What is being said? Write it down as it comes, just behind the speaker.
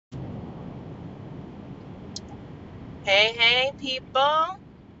Hey, people.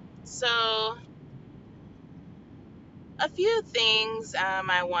 So, a few things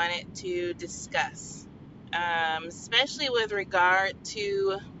I wanted to discuss, especially with regard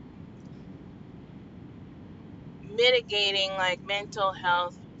to mitigating like mental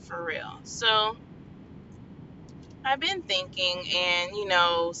health for real. So, I've been thinking,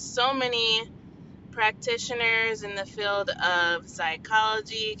 and so many practitioners in the field of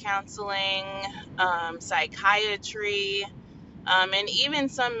psychology, counseling, psychiatry, and even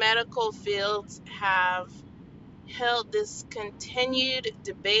some medical fields have held this continued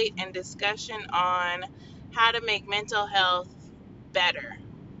debate and discussion on how to make mental health better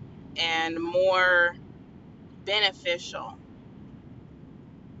and more beneficial.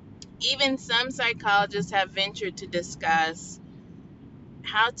 Even some psychologists have ventured to discuss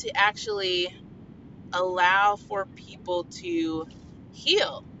how to actually allow for people to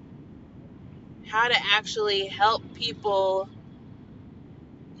heal, how to actually help people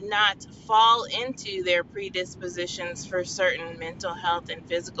not fall into their predispositions for certain mental health and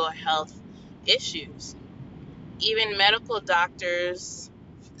physical health issues. Even medical doctors,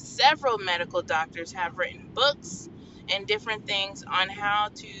 several medical doctors have written books and different things on how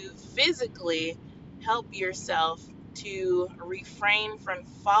to physically help yourself to refrain from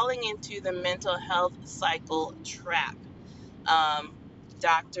falling into the mental health cycle trap. Um,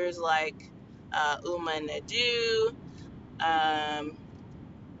 Doctors like Uma Nadu, um,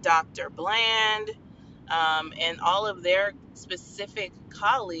 Dr. Bland, and all of their specific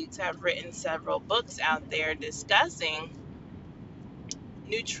colleagues have written several books out there discussing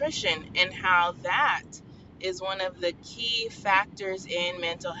nutrition and how that is one of the key factors in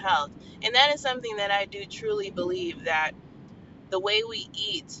mental health. And that is something that I do truly believe, that the way we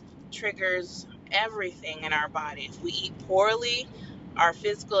eat triggers everything in our body. If we eat poorly, our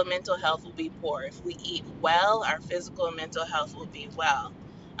physical and mental health will be poor. If we eat well, our physical and mental health will be well.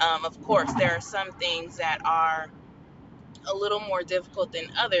 Of course, there are some things that are a little more difficult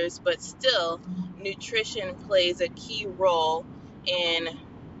than others, but still, nutrition plays a key role in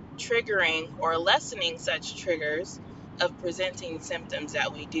triggering or lessening such triggers of presenting symptoms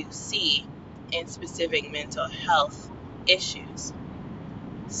that we do see in specific mental health issues.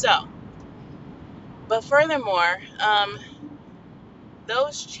 So, but furthermore,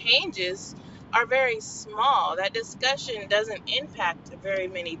 those changes are very small. That discussion doesn't impact very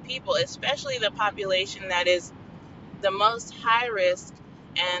many people, especially the population that is the most high risk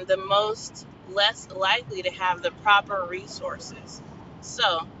and the most less likely to have the proper resources.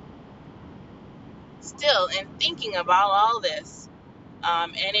 So, still, in thinking about all this,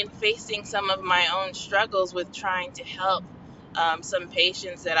 and in facing some of my own struggles with trying to help some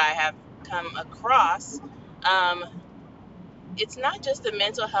patients that I have come across, um, it's not just the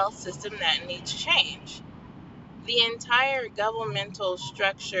mental health system that needs change. The entire governmental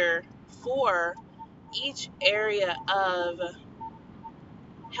structure for each area of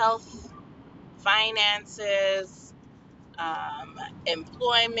health, finances,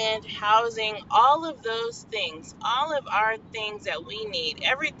 employment, housing, all of those things, all of our things that we need,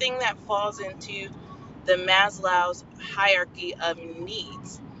 everything that falls into the Maslow's hierarchy of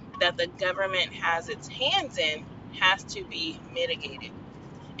needs that the government has its hands in, has to be mitigated.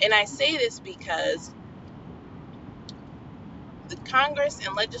 And I say this because the Congress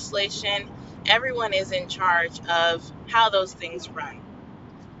and legislation, everyone is in charge of how those things run.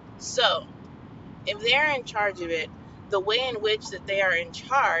 So, if they're in charge of it, the way in which that they are in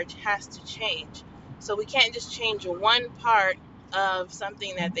charge has to change. So we can't just change one part of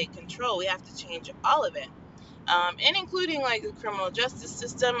something that they control. We have to change all of it, and including like the criminal justice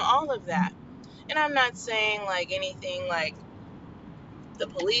system, all of that. And I'm not saying like anything like the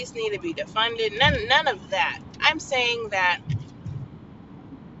police need to be defunded. None of that. I'm saying that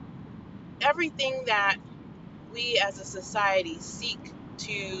everything that we as a society seek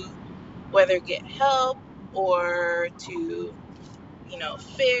to, whether get help or to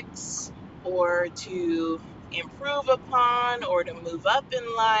fix or to improve upon or to move up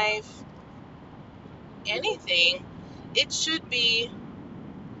in life, anything, it should be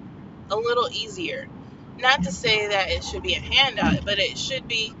a little easier. Not to say that it should be a handout, but it should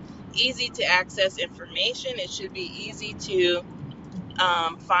be easy to access information. It should be easy to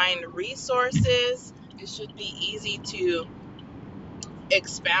find resources. It should be easy to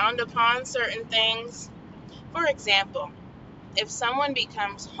expound upon certain things. For example, if someone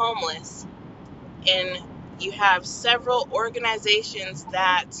becomes homeless, and you have several organizations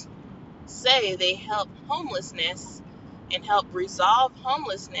that say they help homelessness and help resolve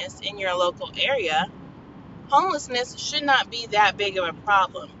homelessness in your local area, homelessness should not be that big of a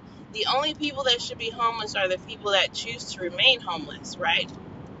problem. The only people that should be homeless are the people that choose to remain homeless, right?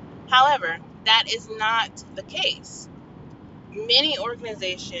 However, that is not the case. Many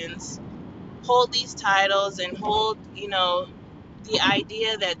organizations hold these titles and hold, the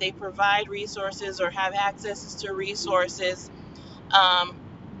idea that they provide resources or have access to resources, um,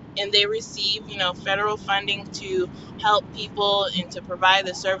 and they receive, federal funding to help people and to provide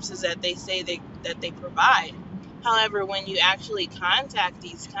the services that they say that they provide. However, when you actually contact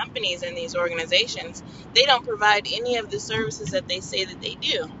these companies and these organizations, they don't provide any of the services that they say that they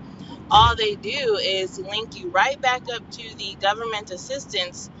do. All they do is link you right back up to the government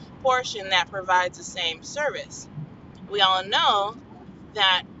assistance portion that provides the same service. We all know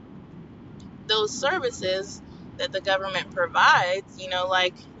that those services that the government provides,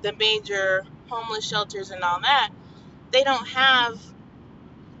 like the major homeless shelters and all that, they don't have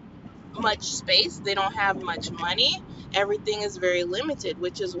much space, they don't have much money. Everything is very limited,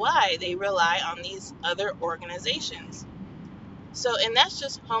 which is why they rely on these other organizations. So, and that's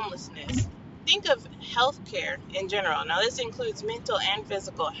just homelessness. Think of healthcare in general. Now, this includes mental and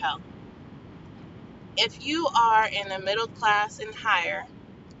physical health. If you are in the middle class and higher,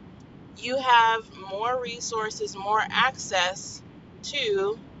 you have more resources, more access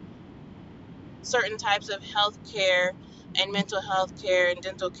to certain types of health care and mental health care and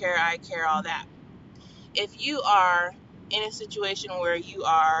dental care, eye care, all that. If you are in a situation where you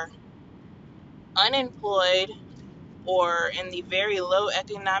are unemployed or in the very low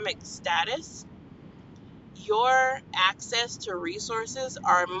economic status, your access to resources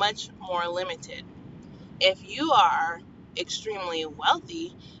are much more limited. If you are extremely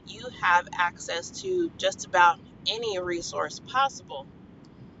wealthy, you have access to just about any resource possible.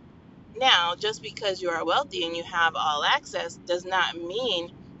 Now, just because you are wealthy and you have all access does not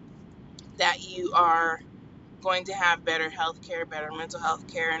mean that you are going to have better health care, better mental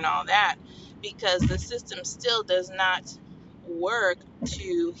health care, and all that, because the system still does not work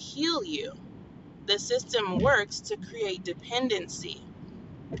to heal you. The system works to create dependency.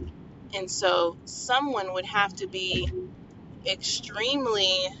 And so someone would have to be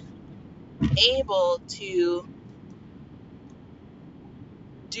extremely able to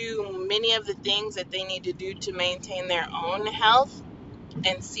do many of the things that they need to do to maintain their own health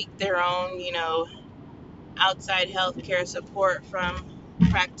and seek their own, outside healthcare support from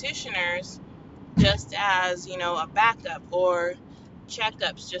practitioners, just as, a backup or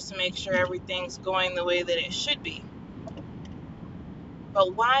checkups just to make sure everything's going the way that it should be.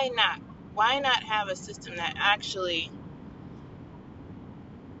 But why not? Why not have a system that actually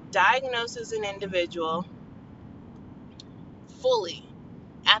diagnoses an individual fully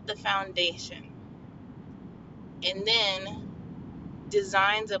at the foundation and then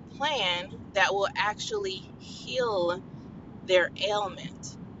designs a plan that will actually heal their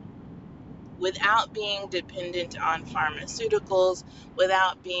ailment without being dependent on pharmaceuticals,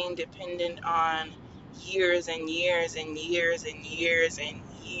 without being dependent on years and years and years and years and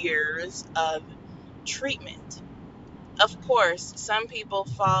years of treatment. Of course, some people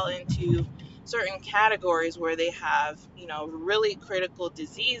fall into certain categories where they have, really critical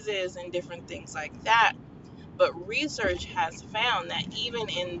diseases and different things like that. But research has found that even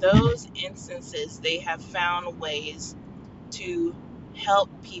in those instances, they have found ways to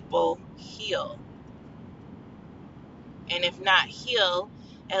help people heal. And if not heal,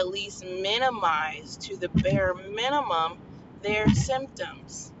 at least minimize to the bare minimum their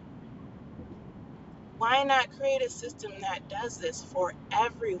symptoms. Why not create a system that does this for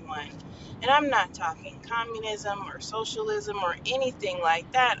everyone? And I'm not talking communism or socialism or anything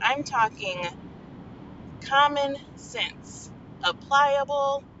like that. I'm talking common sense,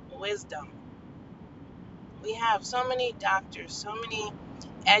 applicable wisdom. We have so many doctors, so many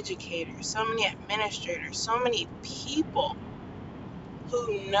educators, so many administrators, so many people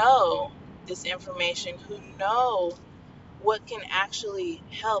who know this information, who know what can actually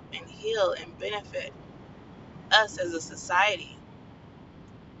help and heal and benefit us as a society.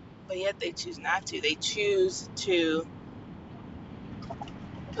 But yet they choose not to. They choose to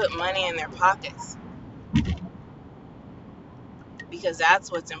put money in their pockets because that's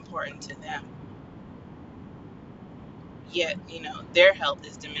what's important to them. Yet, their health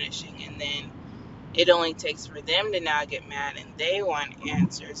is diminishing, and then it only takes for them to now get mad and they want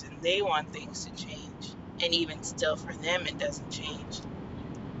answers and they want things to change. And even still, for them, it doesn't change.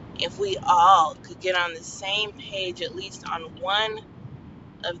 If we all could get on the same page, at least on one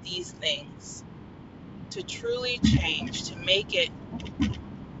of these things, to truly change, to make it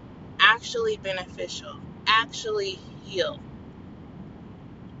actually beneficial, actually heal,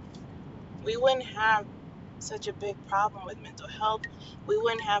 we wouldn't have such a big problem with mental health. We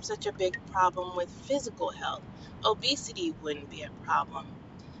wouldn't have such a big problem with physical health. Obesity wouldn't be a problem.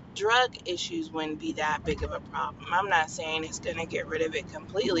 Drug issues wouldn't be that big of a problem. I'm not saying it's going to get rid of it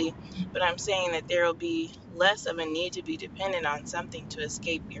completely, but I'm saying that there will be less of a need to be dependent on something to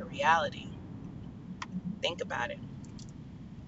escape your reality. Think about it.